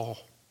recall.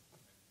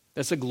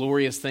 That's a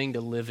glorious thing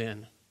to live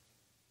in.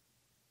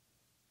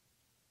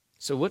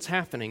 So what's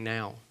happening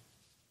now?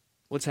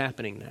 What's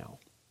happening now?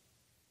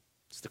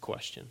 It's the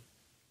question.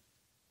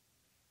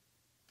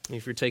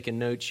 If you're taking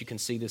notes, you can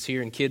see this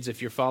here. And kids,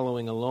 if you're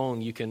following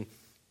along, you can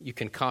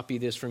copy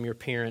this from your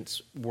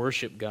parents'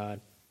 worship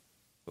God.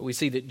 But we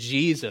see that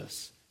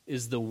Jesus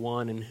is the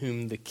one in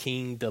whom the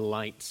King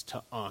delights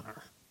to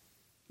honor.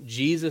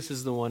 Jesus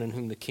is the one in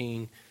whom the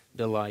King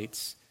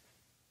delights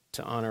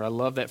to honor. I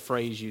love that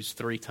phrase used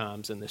 3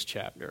 times in this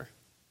chapter.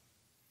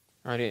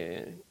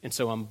 Right? And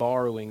so I'm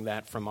borrowing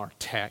that from our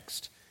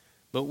text.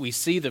 But we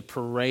see the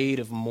parade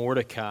of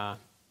Mordecai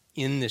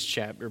in this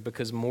chapter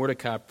because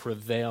Mordecai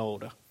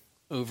prevailed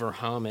over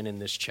Haman in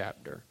this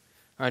chapter.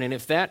 All right, and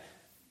if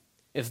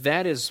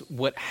that is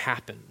what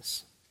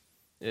happens,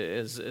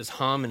 as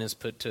Haman is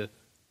put to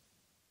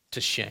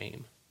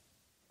shame,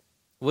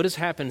 what has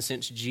happened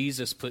since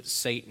Jesus put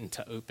Satan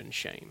to open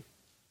shame?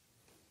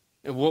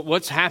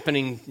 What's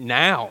happening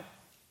now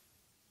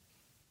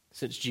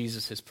since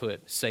Jesus has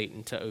put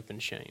Satan to open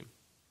shame?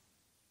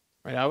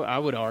 Right, I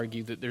would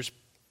argue that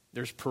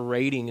there's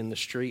parading in the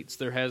streets.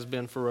 There has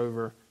been for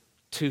over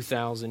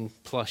 2,000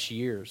 plus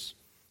years.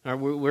 Right,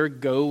 we're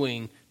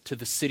going to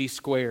the city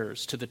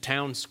squares, to the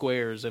town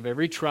squares of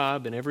every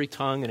tribe and every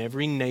tongue and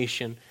every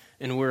nation,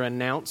 and we're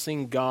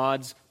announcing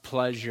God's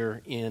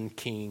pleasure in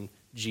King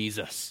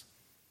Jesus.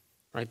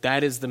 Right,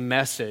 that is the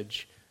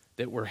message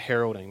that we're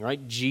heralding.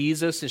 Right,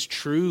 Jesus is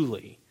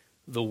truly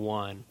the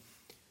one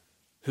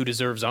who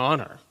deserves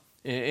honor.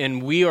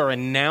 And we are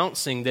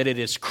announcing that it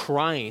is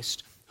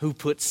Christ who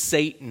puts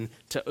Satan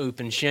to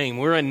open shame.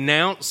 We're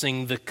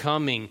announcing the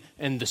coming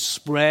and the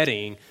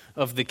spreading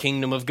of the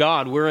kingdom of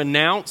God. We're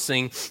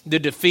announcing the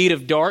defeat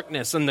of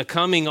darkness and the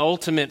coming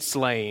ultimate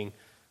slaying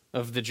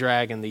of the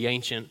dragon, the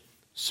ancient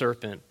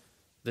serpent,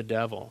 the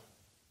devil.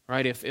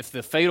 Right? If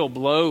the fatal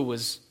blow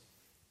was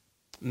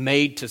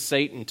made to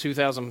Satan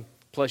 2,000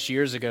 plus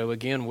years ago,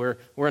 again, we're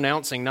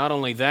announcing not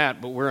only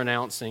that, but we're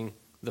announcing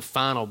the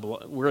final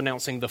blow. We're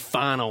announcing the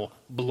final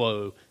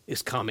blow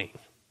is coming.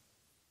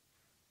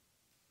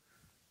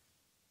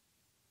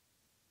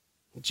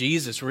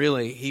 Jesus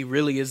he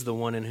really is the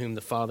one in whom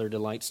the Father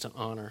delights to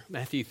honor.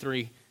 Matthew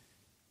 3,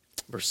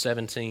 verse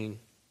 17,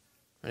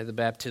 right, the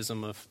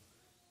baptism of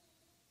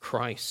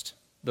Christ.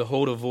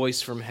 Behold, a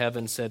voice from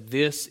heaven said,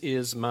 "This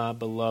is my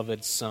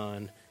beloved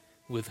Son,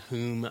 with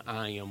whom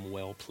I am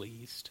well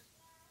pleased."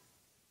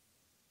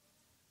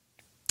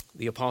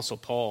 The Apostle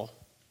Paul,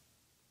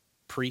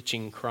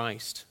 preaching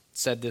Christ,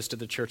 said this to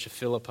the church of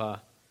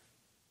Philippi.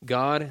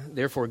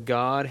 Therefore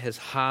God has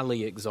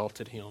highly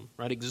exalted him,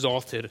 right?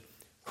 Exalted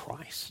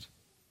Christ.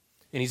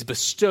 And he's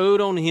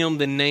bestowed on him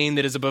the name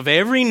that is above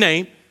every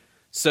name,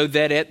 so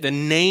that at the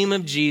name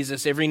of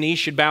Jesus every knee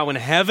should bow in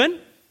heaven,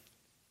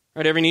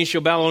 right? Every knee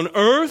shall bow on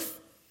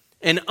earth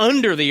and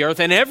under the earth,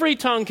 and every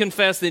tongue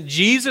confess that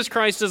Jesus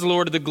Christ is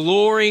Lord, to the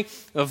glory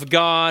of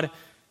God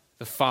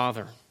the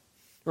Father.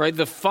 Right?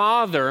 The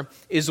Father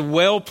is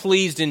well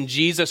pleased in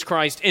Jesus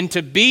Christ, and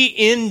to be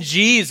in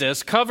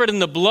Jesus, covered in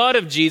the blood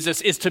of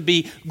Jesus, is to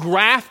be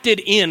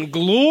grafted in,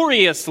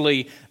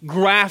 gloriously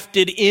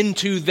grafted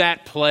into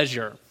that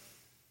pleasure.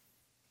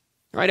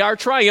 Right? Our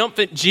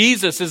triumphant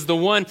Jesus is the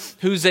one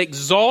who's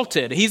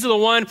exalted. He's the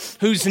one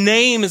whose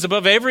name is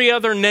above every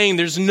other name.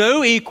 There's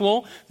no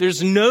equal.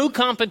 There's no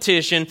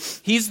competition.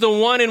 He's the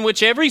one in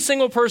which every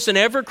single person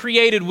ever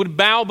created would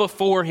bow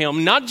before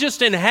him, not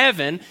just in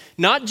heaven,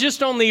 not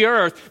just on the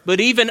earth, but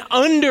even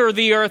under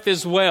the earth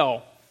as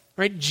well.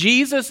 Right?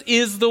 Jesus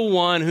is the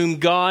one whom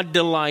God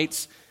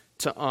delights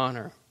to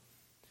honor.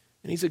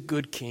 And he's a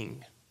good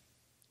king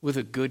with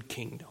a good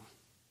kingdom.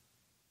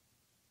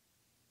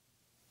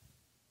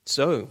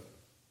 So,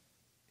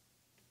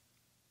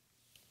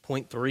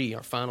 point 3,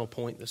 our final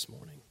point this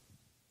morning.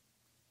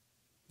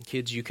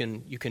 Kids, you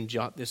can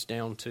jot this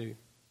down too.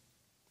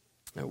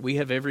 We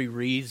have every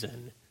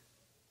reason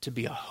to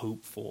be a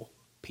hopeful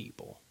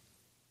people.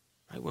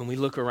 Right? When we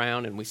look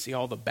around and we see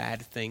all the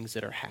bad things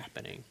that are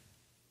happening,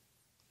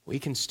 we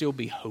can still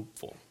be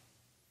hopeful.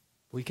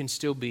 We can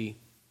still be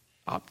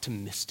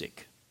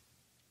optimistic.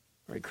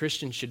 Right?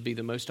 Christians should be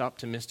the most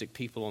optimistic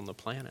people on the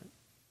planet.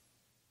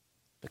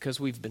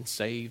 Because we've been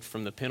saved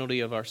from the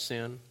penalty of our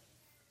sin,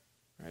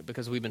 right?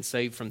 Because we've been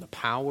saved from the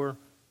power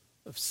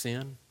of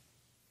sin,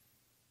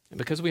 and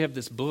because we have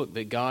this book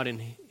that God in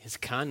his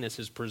kindness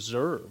has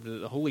preserved,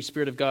 the Holy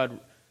Spirit of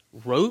God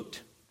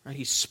wrote, right?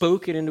 He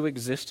spoke it into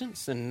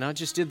existence, and not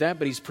just did that,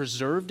 but he's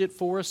preserved it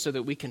for us so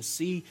that we can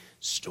see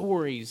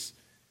stories,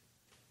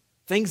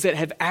 things that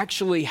have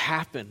actually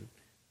happened.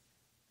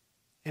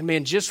 And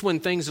man, just when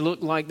things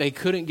look like they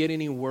couldn't get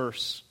any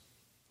worse,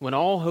 when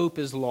all hope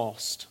is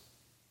lost,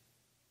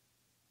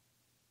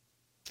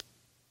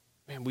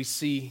 and we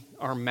see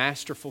our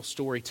masterful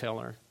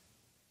storyteller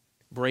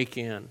break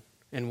in,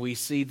 and we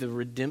see the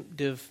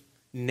redemptive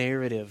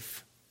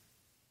narrative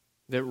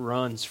that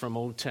runs from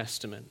Old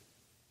Testament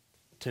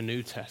to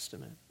New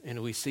Testament.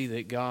 And we see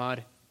that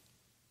God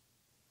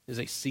is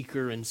a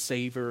seeker and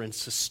saver and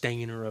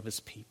sustainer of his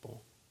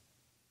people.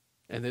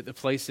 And that the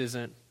place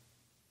isn't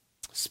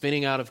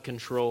spinning out of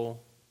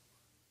control.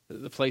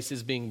 That the place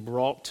is being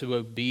brought to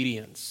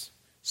obedience.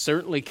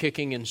 Certainly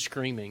kicking and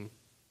screaming,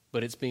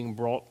 but it's being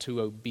brought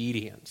to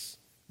obedience,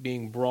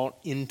 being brought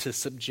into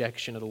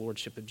subjection of the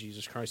Lordship of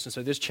Jesus Christ. And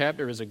so this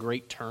chapter is a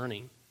great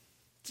turning.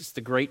 It's the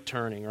great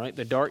turning, right?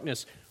 The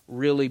darkness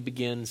really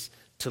begins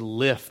to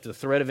lift. The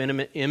threat of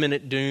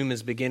imminent doom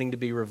is beginning to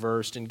be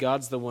reversed, and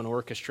God's the one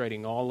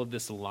orchestrating all of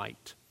this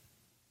light.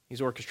 He's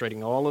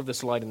orchestrating all of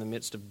this light in the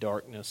midst of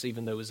darkness,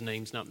 even though his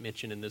name's not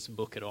mentioned in this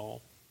book at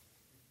all.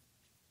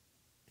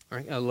 All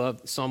right, I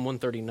love Psalm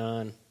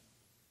 139,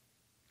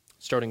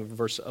 starting with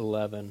verse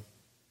 11.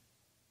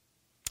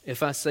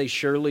 If I say,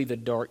 surely the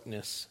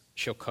darkness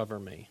shall cover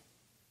me,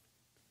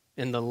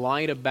 and the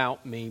light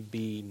about me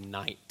be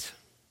night.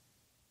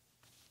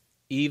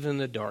 Even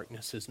the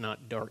darkness is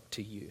not dark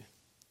to you.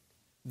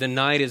 The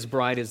night is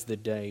bright as the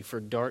day, for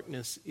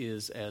darkness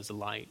is as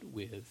light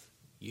with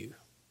you.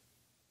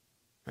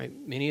 Right?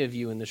 Many of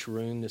you in this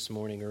room this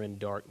morning are in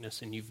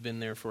darkness, and you've been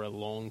there for a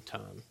long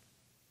time.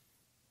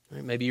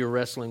 Right? Maybe you're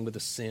wrestling with a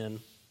sin.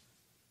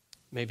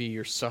 Maybe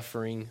you're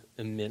suffering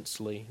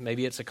immensely.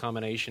 Maybe it's a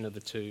combination of the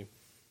two.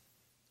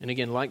 And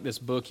again, like this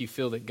book, you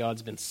feel that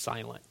God's been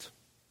silent.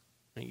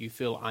 Right? You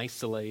feel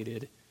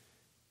isolated.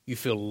 You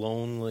feel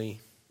lonely.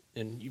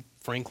 And you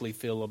frankly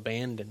feel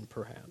abandoned,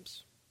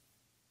 perhaps.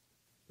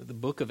 But the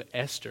book of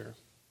Esther,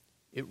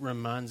 it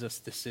reminds us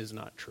this is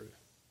not true.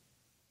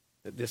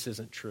 That this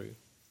isn't true.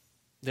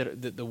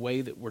 That the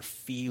way that we're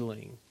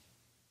feeling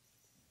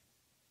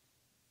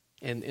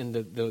and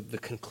the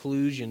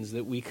conclusions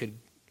that we could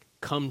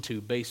come to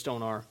based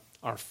on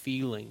our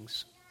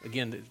feelings.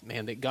 Again,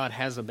 that God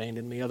has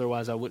abandoned me,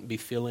 otherwise I wouldn't be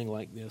feeling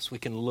like this. We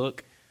can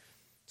look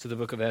to the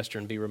book of Esther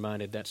and be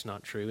reminded that's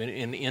not true.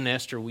 And in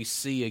Esther, we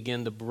see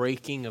again the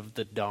breaking of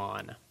the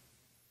dawn.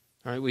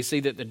 All right, we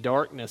see that the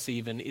darkness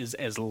even is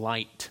as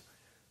light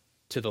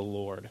to the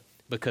Lord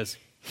because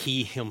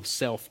He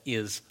Himself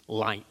is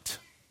light.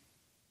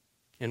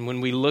 And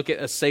when we look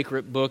at a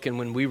sacred book and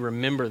when we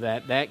remember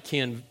that, that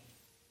can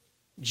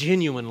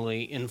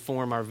genuinely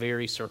inform our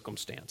very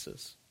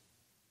circumstances.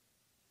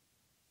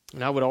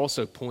 And I would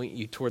also point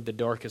you toward the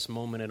darkest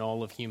moment in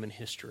all of human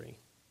history.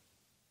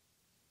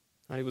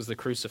 It was the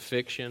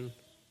crucifixion,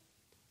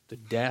 the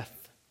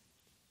death,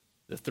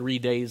 the 3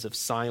 days of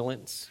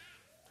silence.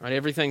 Right?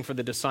 Everything for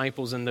the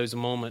disciples in those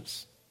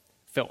moments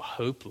felt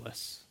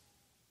hopeless.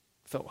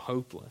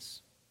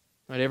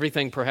 Right?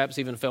 Everything perhaps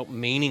even felt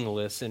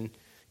meaningless, and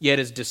yet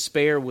as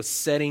despair was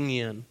setting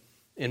in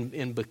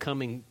and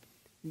becoming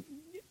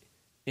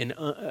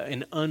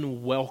an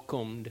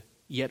unwelcomed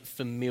yet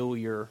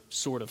familiar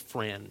sort of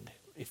friend,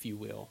 if you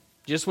will.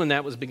 Just when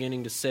that was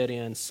beginning to set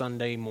in,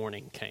 Sunday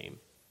morning came.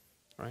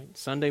 Right?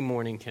 Sunday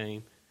morning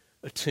came,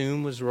 a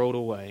tomb was rolled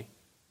away,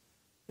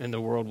 and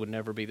the world would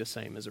never be the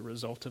same as a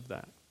result of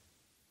that.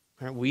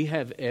 Right? We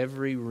have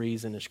every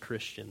reason as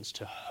Christians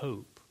to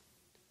hope,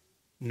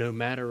 no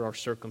matter our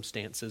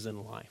circumstances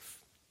in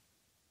life.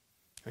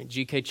 Right?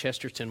 G.K.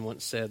 Chesterton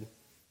once said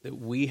that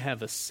we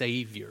have a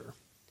Savior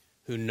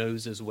who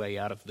knows his way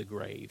out of the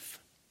grave.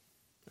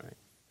 Right?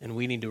 And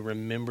we need to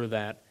remember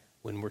that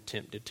when we're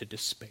tempted to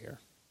despair.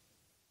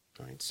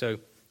 Right?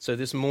 So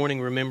this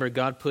morning, remember,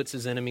 God puts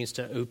His enemies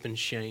to open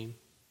shame.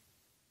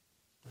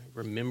 Right?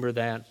 Remember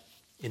that.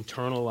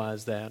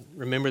 Internalize that.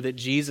 Remember that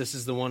Jesus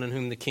is the one in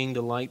whom the King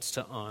delights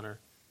to honor.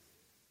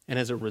 And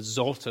as a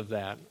result of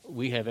that,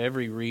 we have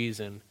every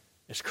reason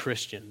as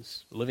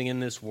Christians living in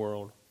this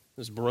world,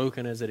 as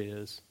broken as it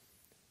is,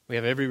 we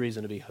have every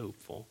reason to be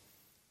hopeful.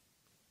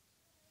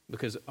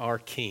 Because our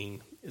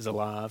King is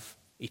alive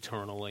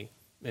eternally,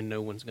 and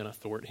no one's going to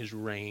thwart His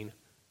reign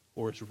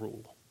or His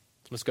rule.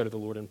 Let's go to the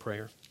Lord in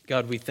prayer.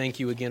 God, we thank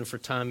You again for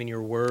time in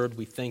Your Word.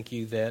 We thank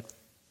You that,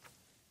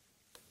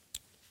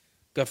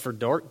 God, for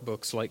dark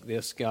books like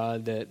this,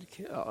 God, that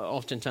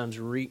oftentimes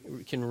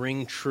can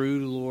ring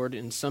true, Lord,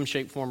 in some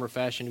shape, form, or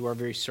fashion to our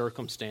very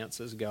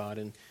circumstances, God.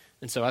 And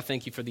so I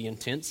thank You for the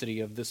intensity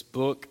of this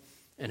book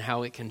and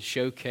how it can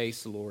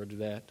showcase, Lord,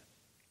 that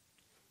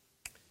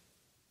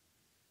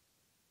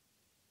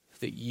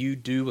You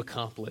do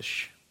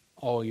accomplish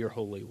all Your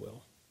holy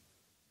will.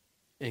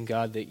 And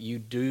God, that You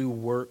do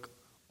work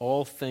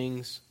all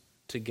things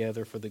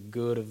together for the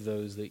good of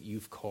those that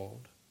You've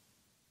called.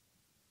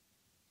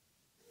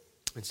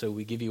 And so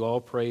we give You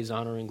all praise,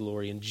 honor, and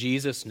glory. In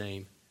Jesus'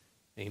 name,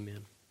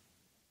 amen.